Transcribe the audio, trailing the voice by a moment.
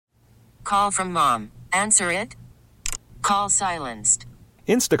Call from mom. Answer it. Call silenced.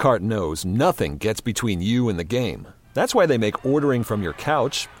 Instacart knows nothing gets between you and the game. That's why they make ordering from your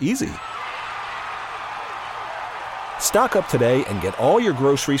couch easy. Stock up today and get all your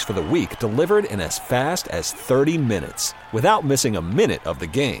groceries for the week delivered in as fast as 30 minutes without missing a minute of the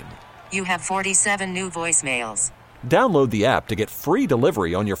game. You have 47 new voicemails. Download the app to get free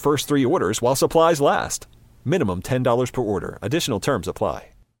delivery on your first 3 orders while supplies last. Minimum $10 per order. Additional terms apply.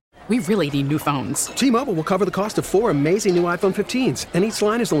 We really need new phones. T-Mobile will cover the cost of 4 amazing new iPhone 15s, and each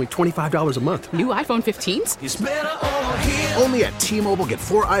line is only $25 a month. New iPhone 15s? It's better over here. Only at T-Mobile, get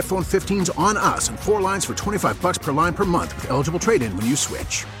 4 iPhone 15s on us and 4 lines for $25 per line per month with eligible trade-in when you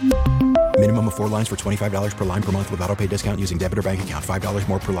switch. Minimum of 4 lines for $25 per line per month with autopay discount using debit or bank account. $5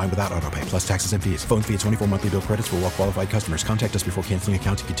 more per line without autopay, plus taxes and fees. Phone fee at 24 monthly bill credits for well-qualified customers. Contact us before canceling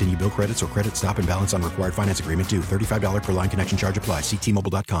account to continue bill credits or credit stop and balance on required finance agreement due. $35 per line connection charge applies. See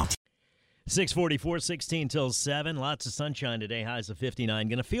T-Mobile.com. 6:44, 16 till 7. Lots of sunshine today, highs of 59.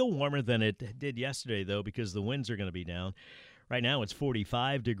 Going to feel warmer than it did yesterday, though, because the winds are going to be down. Right now it's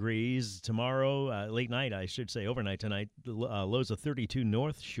 45 degrees. Tomorrow, late night, I should say, overnight tonight, lows of 32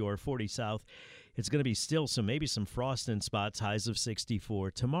 north shore, 40 south. It's going to be still maybe some frost in spots, highs of 64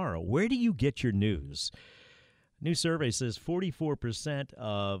 tomorrow. Where do you get your news? New survey says 44%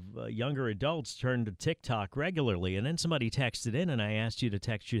 of younger adults turn to TikTok regularly. And then somebody texted in, and I asked you to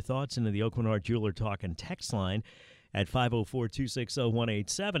text your thoughts into the Oakland Jeweler Talking text line at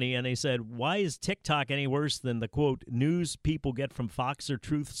 504-260-1870. And they said, why is TikTok any worse than the, quote, news people get from Fox or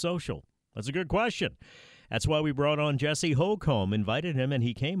Truth Social? That's a good question. That's why we brought on Jesse Holcomb, invited him, and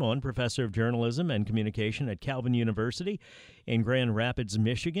he came on, professor of journalism and communication at Calvin University in Grand Rapids,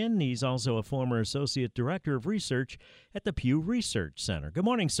 Michigan. He's also a former associate director of research at the Pew Research Center. Good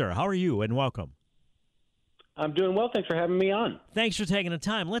morning, sir. How are you, and welcome. I'm doing well. Thanks for having me on. Thanks for taking the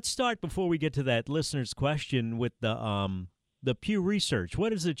time. Let's start before we get to that listener's question with the Pew Research.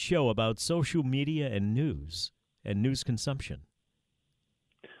 What does it show about social media and news consumption?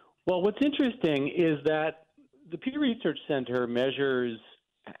 Well, what's interesting is that the Pew Research Center measures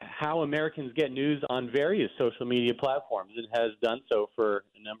how Americans get news on various social media platforms and has done so for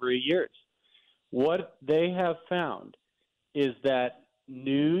a number of years. What they have found is that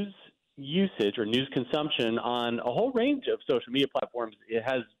news usage or news consumption on a whole range of social media platforms, it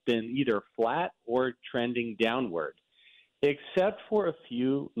has been either flat or trending downward, except for a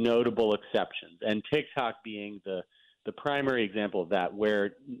few notable exceptions, and TikTok being the primary example of that,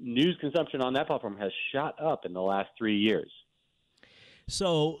 where news consumption on that platform has shot up in the last 3 years.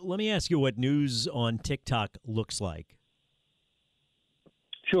 So let me ask you what news on TikTok looks like.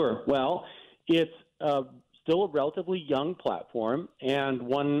 Sure. Well, it's still a relatively young platform, and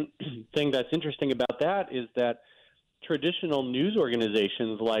one thing that's interesting about that is that traditional news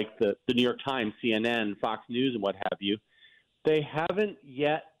organizations like the New York Times, CNN, Fox News, and what have you, they haven't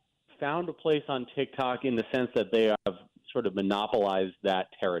yet found a place on TikTok in the sense that they have sort of monopolized that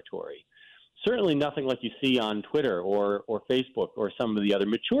territory. Certainly nothing like you see on Twitter or Facebook or some of the other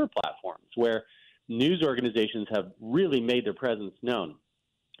mature platforms where news organizations have really made their presence known.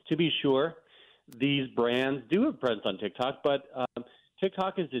 To be sure, these brands do have a presence on TikTok, but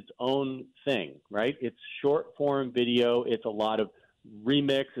TikTok is its own thing, right? It's short-form video. It's a lot of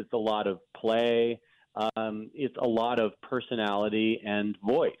remix. It's a lot of play. It's a lot of personality and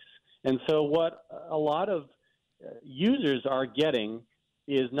voice. And so what a lot of users are getting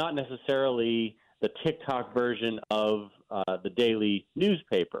is not necessarily the TikTok version of the daily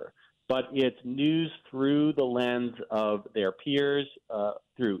newspaper, but it's news through the lens of their peers,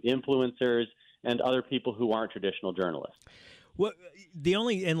 through influencers, and other people who aren't traditional journalists. Well,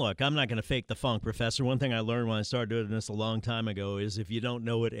 and look, I'm not going to fake the funk, Professor. One thing I learned when I started doing this a long time ago is if you don't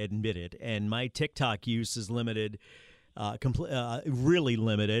know it, admit it. And my TikTok use is limited. Really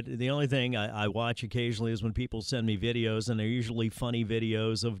limited. The only thing I watch occasionally is when people send me videos, and they're usually funny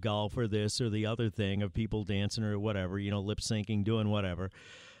videos of golf or this or the other thing, of people dancing or whatever, lip syncing, doing whatever,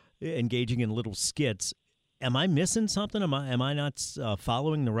 engaging in little skits. Am I missing something? Am I not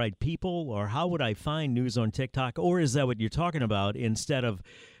following the right people? Or how would I find news on TikTok? Or is that what you're talking about? Instead of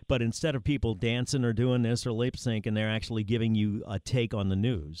people dancing or doing this or lip syncing, they're actually giving you a take on the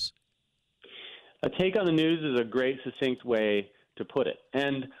news. A take on the news is a great, succinct way to put it.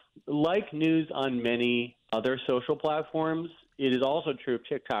 And like news on many other social platforms, it is also true of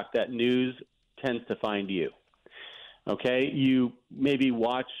TikTok that news tends to find you. Okay? You maybe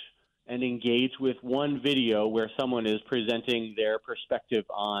watch and engage with one video where someone is presenting their perspective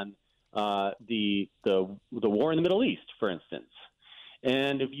on the war in the Middle East, for instance.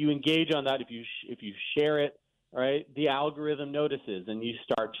 And if you engage on that, if you share it, right, the algorithm notices, and you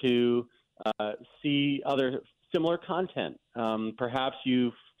start to see other similar content. Perhaps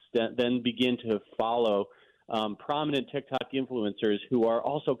you then begin to follow prominent TikTok influencers who are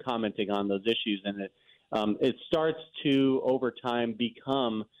also commenting on those issues, and it starts to, over time,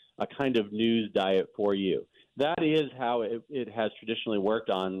 become a kind of news diet for you. That is how it has traditionally worked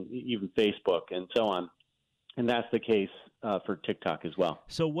on even Facebook and so on, and that's the case for TikTok as well.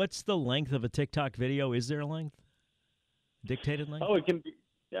 So what's the length of a TikTok video? Is there a length? Dictated length? Oh, it can be.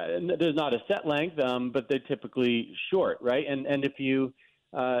 There's not a set length, but they're typically short, right? And if you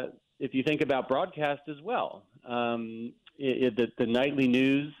think about broadcast as well, the nightly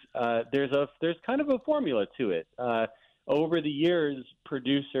news, there's kind of a formula to it. Over the years,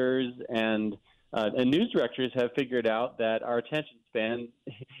 producers and news directors have figured out that our attention span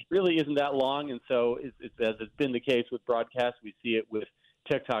really isn't that long, and so as it's been the case with broadcast, we see it with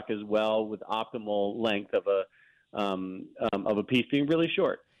TikTok as well, with optimal length of a piece being really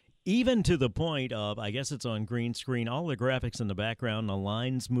short. Even to the point of, I guess it's on green screen, all the graphics in the background, the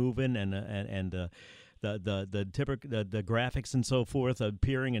lines moving, and the graphics and so forth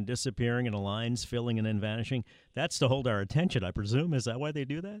appearing and disappearing, and the lines filling and then vanishing. That's to hold our attention, I presume. Is that why they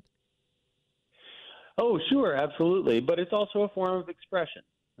do that? Oh, sure, absolutely. But it's also a form of expression,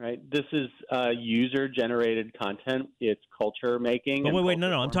 right? This is user-generated content. It's culture making. But wait,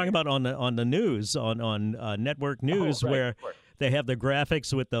 no. I'm talking about on the news, on network news, where they have the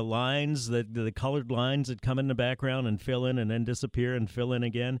graphics with the lines, the colored lines that come in the background and fill in and then disappear and fill in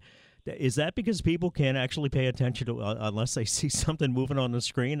again. Is that because people can't actually pay attention to unless they see something moving on the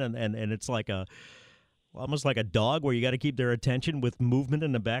screen, and it's like almost like a dog where you got to keep their attention with movement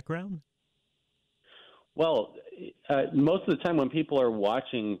in the background? Well, most of the time when people are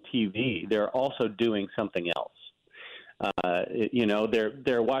watching TV, they're also doing something else.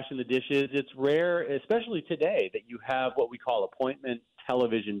 They're washing the dishes. It's rare, especially today, that you have what we call appointment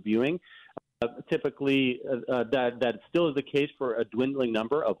television viewing. Typically, that still is the case for a dwindling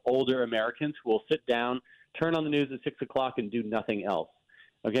number of older Americans who will sit down, turn on the news at 6 o'clock, and do nothing else.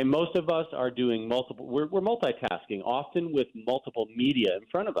 Okay, most of us are doing multiple. We're multitasking, often with multiple media in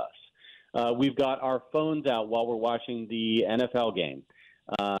front of us. We've got our phones out while we're watching the NFL game,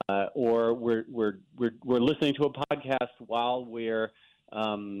 or we're listening to a podcast while we're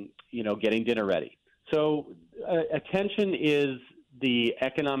getting dinner ready. So attention is the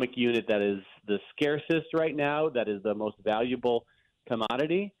economic unit that is the scarcest right now, that is the most valuable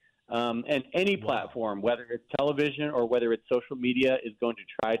commodity. And any platform, whether it's television or whether it's social media, is going to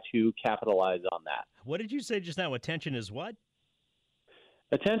try to capitalize on that. What did you say just now? Attention is what?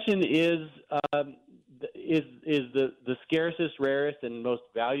 Attention is the scarcest, rarest, and most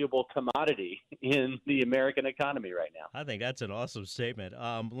valuable commodity in the American economy right now. I think that's an awesome statement.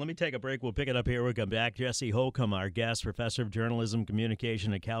 Let me take a break. We'll pick it up here. We'll come back. Jesse Holcomb, our guest, professor of journalism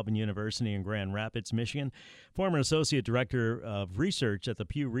communication at Calvin University in Grand Rapids, Michigan, former associate director of research at the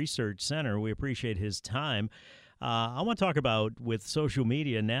Pew Research Center. We appreciate his time. I want to talk about, with social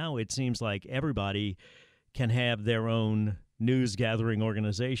media now, it seems like everybody can have their own news gathering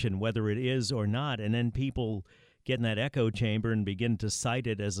organization, whether it is or not, and then people get in that echo chamber and begin to cite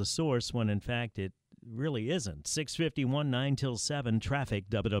it as a source when in fact it really isn't. 6:51, 9 till 7, traffic,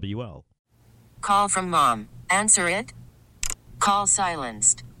 WWL. Call from mom. Answer it. Call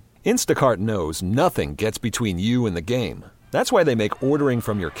silenced. Instacart knows nothing gets between you and the game. That's why they make ordering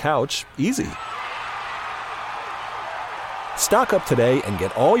from your couch easy. Stock up today and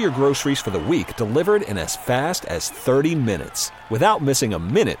get all your groceries for the week delivered in as fast as 30 minutes without missing a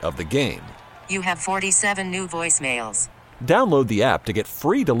minute of the game. You have 47 new voicemails. Download the app to get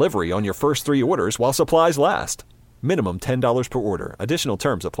free delivery on your first 3 orders while supplies last. Minimum $10 per order. Additional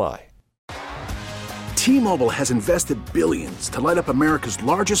terms apply. T-Mobile has invested billions to light up America's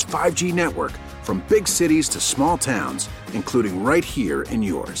largest 5G network, from big cities to small towns, including right here in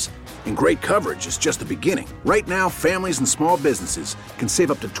yours. And great coverage is just the beginning. Right now, families and small businesses can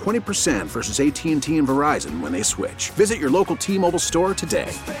save up to 20% versus AT&T and Verizon when they switch. Visit your local T-Mobile store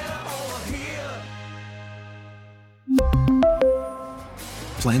today.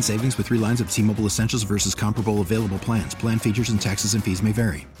 Plan savings with 3 lines of T-Mobile Essentials versus comparable available plans. Plan features and taxes and fees may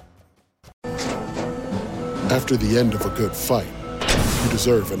vary. After the end of a good fight, you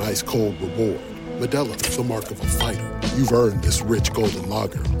deserve an ice-cold reward. Modelo, the mark of a fighter. You've earned this rich golden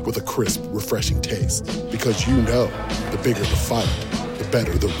lager with a crisp, refreshing taste. Because you know, the bigger the fight, the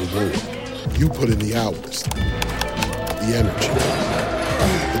better the reward. You put in the hours, the energy,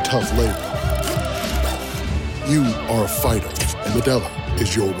 the tough labor. You are a fighter, and Modelo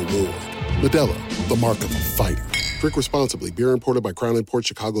is your reward. Modelo, the mark of a fighter. Drink responsibly. Beer imported by Crown Imports,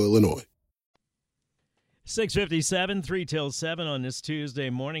 Chicago, Illinois. 6:57, 3 till 7 on this Tuesday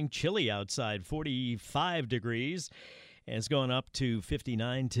morning. Chilly outside, 45 degrees. And it's going up to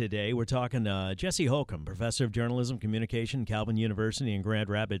 59 today. We're talking Jesse Holcomb, professor of journalism communication, Calvin University in Grand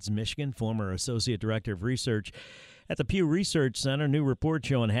Rapids, Michigan, former associate director of research at the Pew Research Center. New report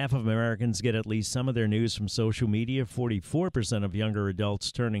showing half of Americans get at least some of their news from social media, 44% of younger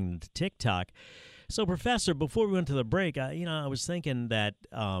adults turning to TikTok. So, Professor, before we went to the break, I was thinking that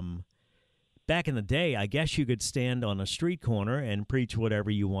back in the day, I guess you could stand on a street corner and preach whatever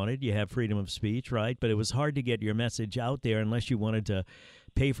you wanted. You have freedom of speech, right? But it was hard to get your message out there unless you wanted to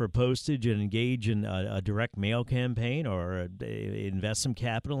pay for postage and engage in a direct mail campaign or invest some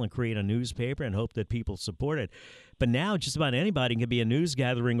capital and create a newspaper and hope that people support it. But now just about anybody can be a news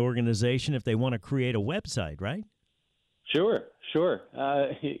gathering organization if they want to create a website, right? Sure.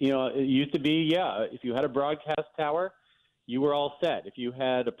 It used to be, if you had a broadcast tower, you were all set. If you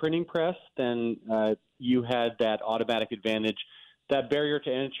had a printing press, then you had that automatic advantage. That barrier to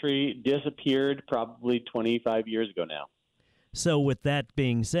entry disappeared probably 25 years ago now. So with that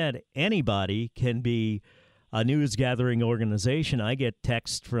being said, anybody can be a news gathering organization. I get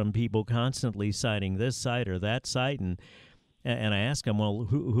texts from people constantly citing this site or that site, and I ask them, well,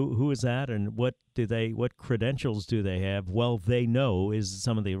 who is that, and what credentials do they have? Well, they know is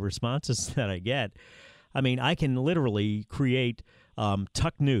some of the responses that I get. I mean, I can literally create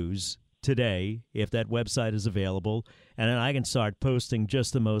Tuck News today if that website is available, and then I can start posting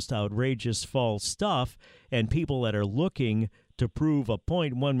just the most outrageous false stuff, and people that are looking to prove a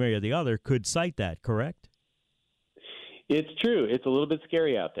point one way or the other could cite that, correct? It's true. It's a little bit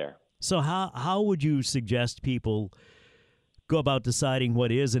scary out there. So how would you suggest people go about deciding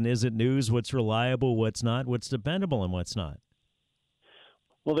what is and isn't news, what's reliable, what's not, what's dependable, and what's not?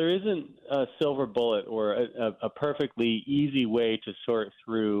 Well, there isn't a silver bullet or a perfectly easy way to sort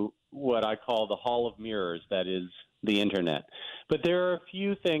through what I call the hall of mirrors, that is the Internet. But there are a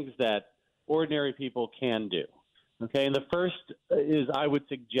few things that ordinary people can do. Okay, and the first is I would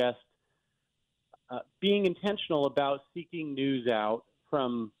suggest being intentional about seeking news out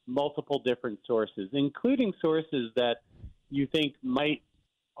from multiple different sources, including sources that you think might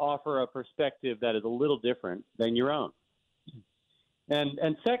offer a perspective that is a little different than your own.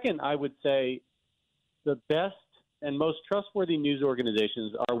 And second, I would say the best and most trustworthy news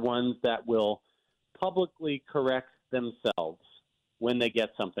organizations are ones that will publicly correct themselves when they get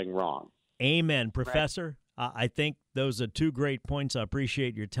something wrong. Amen, Professor. Right. I think those are two great points. I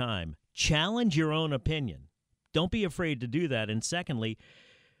appreciate your time. Challenge your own opinion. Don't be afraid to do that. And secondly,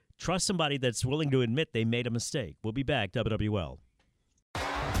 trust somebody that's willing to admit they made a mistake. We'll be back, WWL.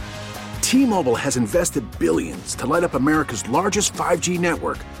 T-Mobile has invested billions to light up America's largest 5G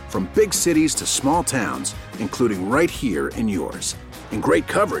network, from big cities to small towns, including right here in yours. And great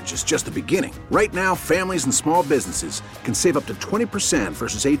coverage is just the beginning. Right now, families and small businesses can save up to 20%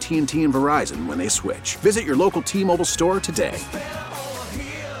 versus AT&T and Verizon when they switch. Visit your local T-Mobile store today.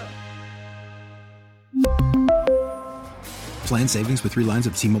 Plan savings with 3 lines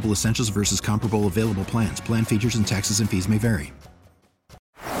of T-Mobile Essentials versus comparable available plans. Plan features and taxes and fees may vary.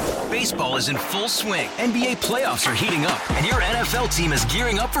 Baseball is in full swing. NBA playoffs are heating up, and your NFL team is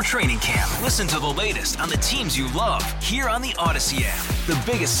gearing up for training camp. Listen to the latest on the teams you love here on the Odyssey app.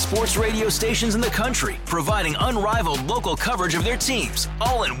 The biggest sports radio stations in the country, providing unrivaled local coverage of their teams,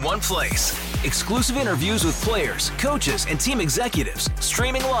 all in one place. Exclusive interviews with players, coaches, and team executives,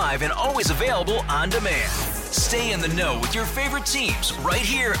 streaming live and always available on demand. Stay in the know with your favorite teams right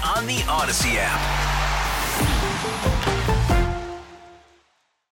here on the Odyssey app.